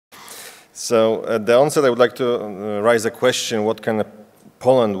So at the onset, I would like to raise a question: what can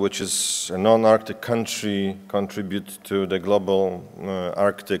Poland, which is a non-Arctic country, contribute to the global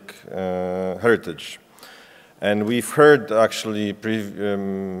Arctic heritage? And we've heard actually previously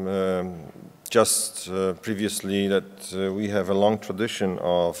that we have a long tradition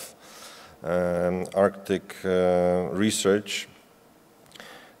of Arctic research.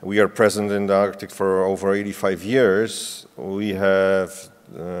 We are present in the Arctic for over 85 years. We have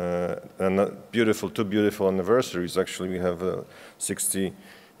two beautiful anniversaries. Actually, we have 60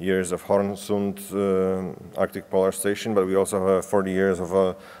 years of Hornsund Arctic Polar Station, but we also have 40 years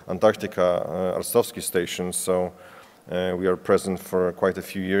of Antarctica Szumowski Station. So we are present for quite a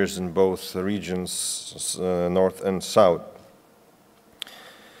few years in both regions, north and south.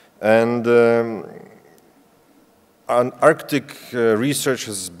 And Arctic research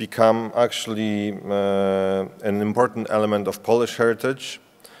has become actually an important element of Polish heritage,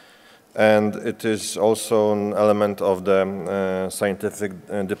 and it is also an element of the scientific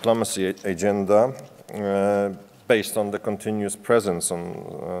diplomacy agenda based on the continuous presence on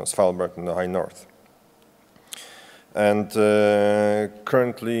Svalbard in the high north. And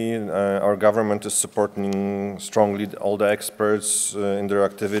currently our government is supporting strongly all the experts in their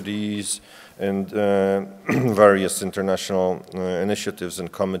activities and various international initiatives and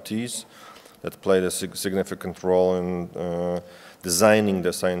committees that played a significant role in designing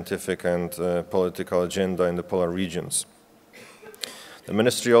the scientific and political agenda in the polar regions. The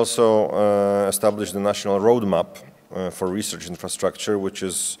ministry also established the national roadmap for research infrastructure, which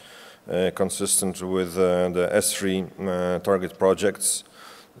is consistent with the S3 target projects,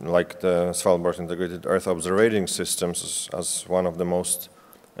 like the Svalbard Integrated Earth Observing Systems as one of the most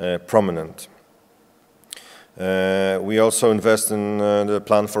prominent. We also invest in the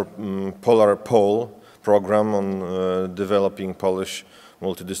plan for Polar Pole program on developing Polish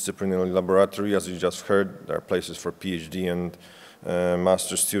multidisciplinary laboratory. As you just heard, there are places for PhD and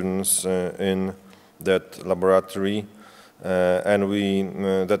master students in that laboratory. And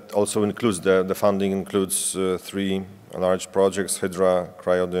that also includes, the funding includes 3 large projects, Hydra,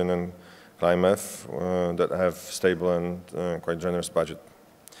 Cryodyn, and ClimF, that have stable and quite generous budget.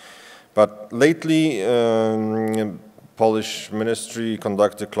 But lately, Polish ministry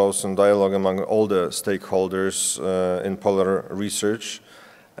conducted close dialogue among all the stakeholders in polar research,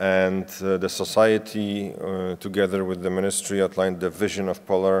 and the society, together with the ministry, outlined the vision of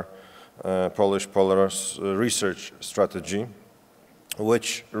Polish polar research strategy,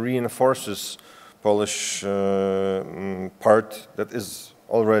 which reinforces Polish part that is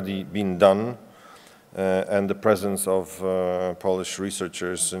already being done, and the presence of Polish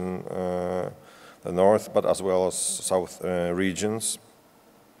researchers in the north, but as well as south regions.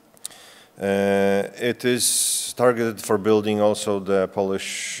 It is targeted for building also the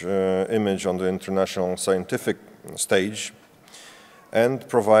Polish image on the international scientific stage, and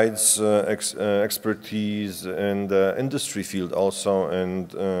provides expertise in the industry field also,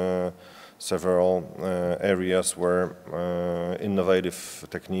 and several areas where innovative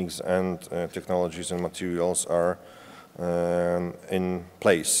techniques and technologies and materials are in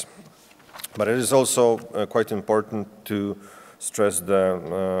place. But it is also quite important to stress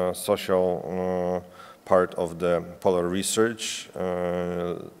the social part of the polar research.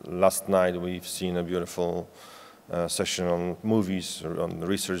 Last night we've seen a beautiful session on movies, on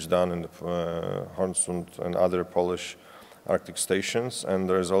research done in the Hornsund and other Polish Arctic stations, and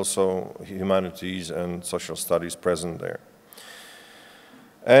there is also humanities and social studies present there.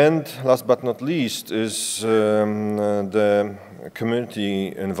 And last but not least is the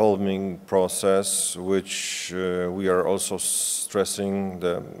community involving process, which we are also stressing.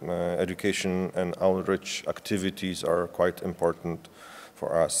 The education and outreach activities are quite important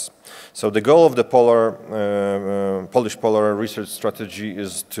for us. So the goal of the Polish polar research strategy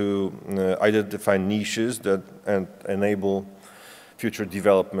is to identify niches that enable future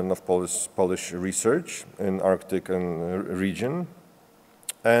development of Polish research in Arctic and region.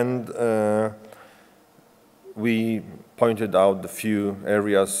 And we pointed out a few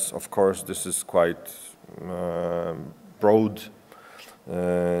areas. Of course, this is quite broad,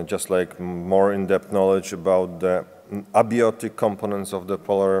 just like more in-depth knowledge about the abiotic components of the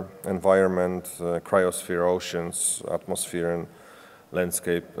polar environment, cryosphere, oceans, atmosphere, and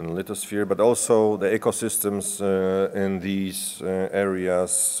landscape and lithosphere, but also the ecosystems in these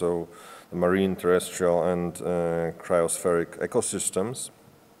areas, so the marine, terrestrial, and cryospheric ecosystems.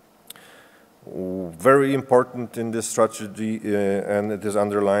 Very important in this strategy, and it is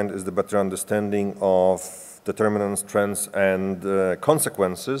underlined, is the better understanding of determinants, trends, and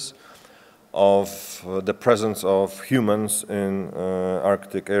consequences of the presence of humans in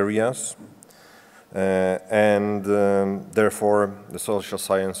Arctic areas. Therefore, the social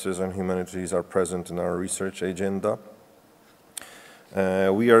sciences and humanities are present in our research agenda.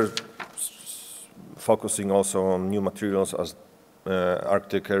 We are focusing also on new materials, as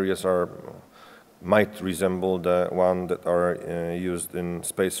Arctic areas might resemble the one that are used in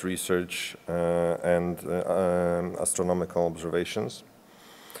space research and astronomical observations.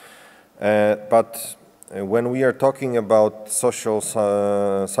 But when we are talking about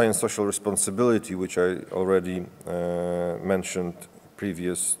science social responsibility, which I already mentioned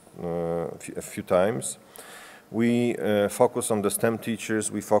a few times, we focus on the STEM teachers,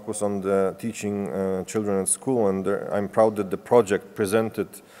 we focus on the teaching children at school, and I'm proud that the project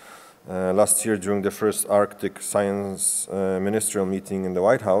presented last year during the first Arctic Science Ministerial meeting in the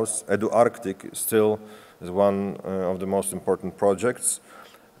White House, EduArctic, still is one of the most important projects.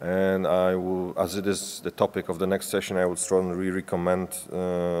 And as it is the topic of the next session, I would strongly recommend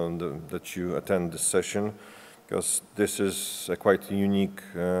that you attend this session, because this is a quite unique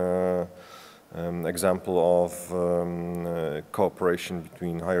example of cooperation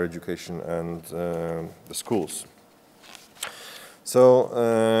between higher education and the schools. So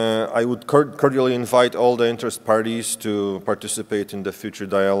I would cordially invite all the interested parties to participate in the future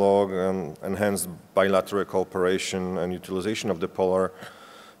dialogue and enhance bilateral cooperation and utilization of the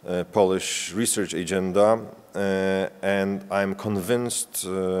Polish research agenda, and I'm convinced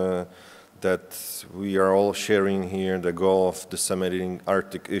that we are all sharing here the goal of disseminating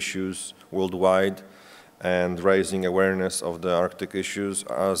Arctic issues worldwide and raising awareness of the Arctic issues,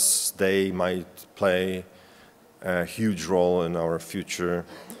 as they might play a huge role in our future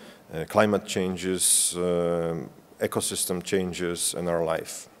climate changes, ecosystem changes in our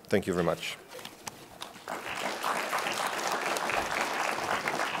life. Thank you very much.